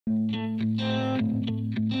But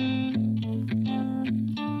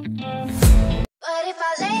if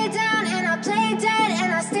I lay down and I play dead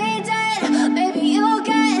and I stay dead, baby, you'll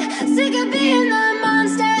get sick of being the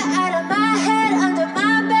monster out of my head, under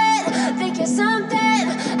my bed. Think you're something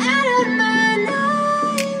out of my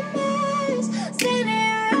nightmares,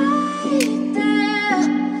 standing right there.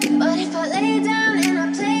 But if I lay down and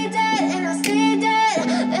I play dead and I stay dead,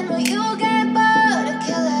 then will you get bored of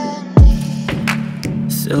killing me?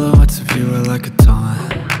 Silhouettes of you are like a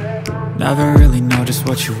taunt. Never really know just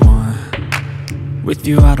what you want. With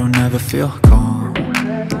you I don't ever feel calm.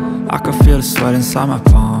 I can feel the sweat inside my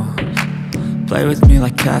palms. Play with me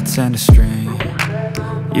like cats and a string.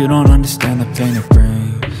 You don't understand the pain it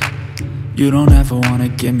brings. You don't ever wanna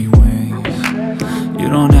give me wings. You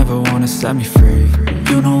don't ever wanna set me free.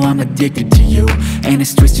 You know I'm addicted to you, and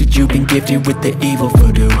it's twisted, you've been gifted with the evil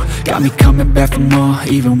voodoo. Got me coming back for more,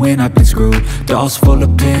 even when I've been screwed. Dolls full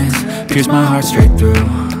of pins, pierce my heart straight through.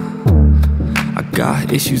 I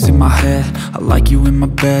got issues in my head, I like you in my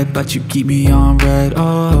bed, but you keep me on red.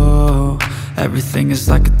 Oh, everything is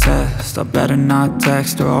like a test. I better not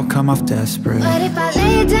text or I'll come off desperate. But if I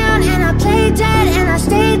lay down and I play dead and I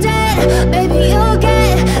stay dead, baby, you'll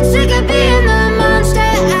get sick of being the monster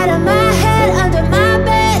out of my head, under my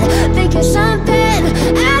bed. Think you're something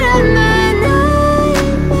out of my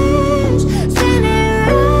nightmares, standing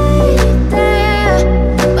right there.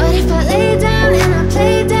 But if I lay down and I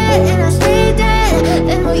play dead and I stay dead,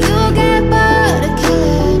 then will you get bored of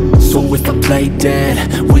killing me? So if I play dead,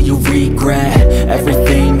 will you regret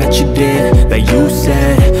everything that you did, that you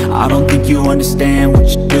said? I don't think you understand what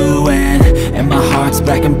you're doing, and my heart's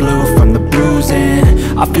black and blue from the bruising.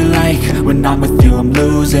 I feel like when I'm with you I'm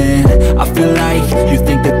losing. I feel like you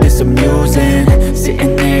think that this amusing,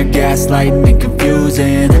 sitting there gaslighting and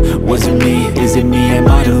confusing. Was it me? Is it me? Am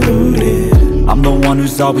I deluded? I'm the one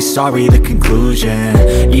who's always sorry, the conclusion,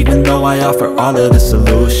 even though I offer all of the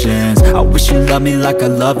solutions. I wish you loved me like I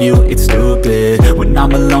love you, it's stupid. When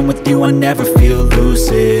I'm alone with you I never feel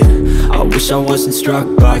lucid. I wish I wasn't struck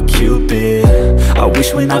by Cupid. I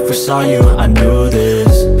wish when I first saw you I knew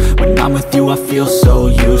this. When I'm with you I feel so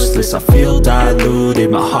useless, I feel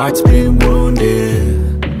diluted, my heart's been wounded.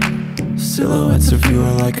 Silhouettes of you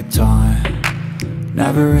are like a taunt.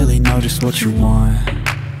 Never really know just what you want.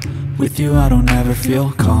 With you I don't ever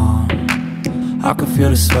feel calm. I can feel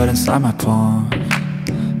the sweat inside my palms.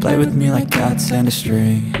 Play with me like cats and a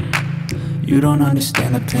string. You don't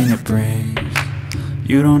understand the pain it brings.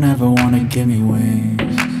 You don't ever wanna give me wings.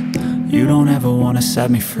 You don't ever wanna set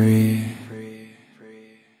me free.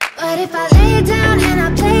 But if I lay down and I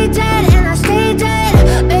play dead and I stay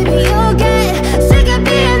dead, baby, you'll get sick of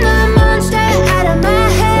being the monster out of my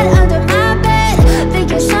head, under my bed. Think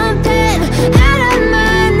you're something out of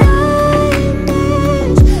my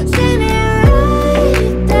nightmares, standing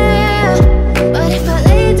right there. But if I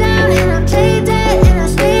lay down and I play dead and I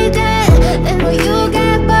stay dead, then will you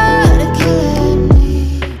get bored of killing me?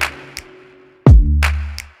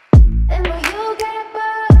 Then will you get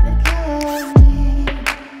bored of killing me?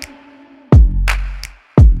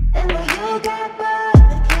 And will you get bored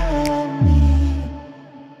of killing me?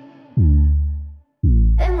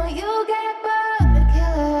 And will you get bored of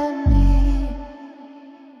killing me?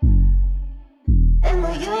 And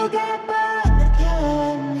will you get bored of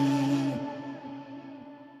killing me?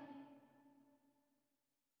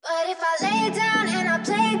 But if I lay down and I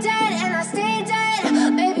play dead and I stay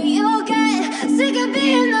dead, baby, you'll get sick of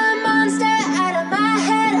being the monster out of my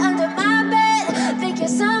head, under my bed. Think you're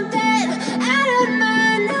something out of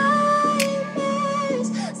my nightmares,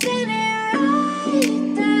 standing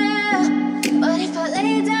right there. But if I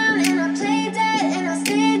lay down and I play dead and I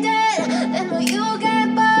stay dead, then will you get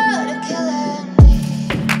bored of killing me?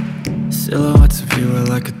 Silhouettes of you are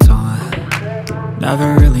like a taunt.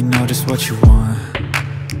 Never really know just what you want.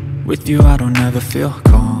 With you I don't ever feel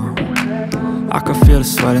calm. I can feel the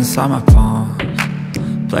sweat inside my palms.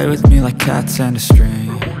 Play with me like cats and a string.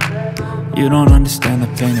 You don't understand the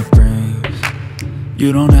pain it brings.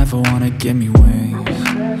 You don't ever wanna give me wings.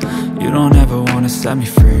 You don't ever wanna set me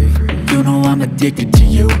free. You know I'm addicted to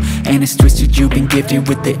you, and it's twisted, you've been gifted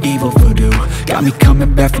with the evil voodoo. Got me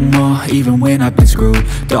coming back for more, even when I've been screwed.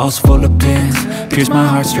 Dolls full of pins, pierce my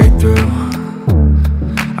heart straight through.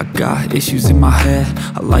 I got issues in my head,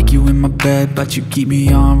 I like you in my bed, but you keep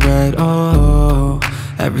me on red. Oh,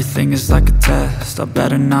 everything is like a test. I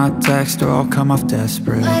better not text or I'll come off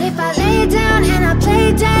desperate. But if I lay down and I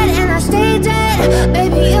play dead and I stay dead,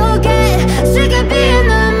 baby, you'll get sick of being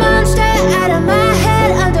the monster out of my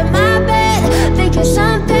head, under my bed. Think you're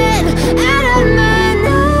something out of my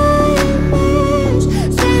nightmares,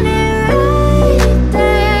 standing right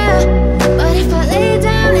there.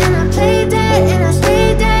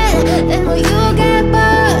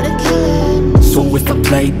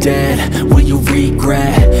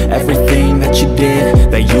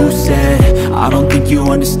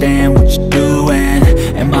 understand what you're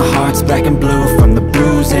doing, and my heart's black and blue from the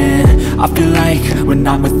bruising. I feel like when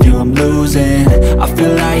I'm with you I'm losing. I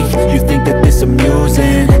feel like you think that this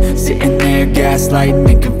amusing, sitting there gaslighting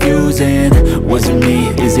and confusing. Was it me?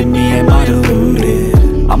 Is it me? Am I deluded?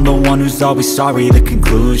 I'm the one who's always sorry, the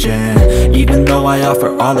conclusion, even though I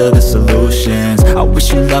offer all of the solutions. I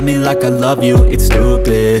wish you loved me like I love you, it's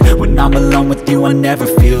stupid. When I'm alone with you I never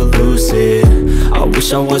feel lucid. I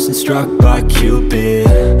wish I wasn't struck by Cupid.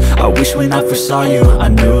 I wish when I first saw you I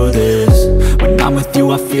knew this. When I'm with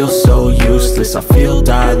you I feel so useless, I feel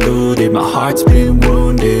diluted, my heart's been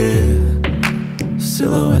wounded.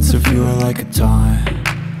 Silhouettes of you are like a taunt,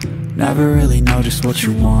 never really know just what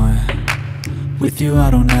you want. With you I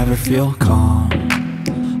don't ever feel calm,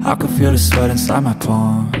 I can feel the sweat inside my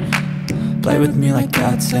palm. Play with me like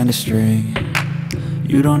cats and a string,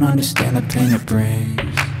 you don't understand the pain it brings.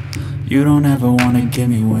 You don't ever wanna give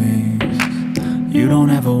me wings, you don't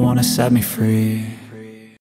ever wanna set me free.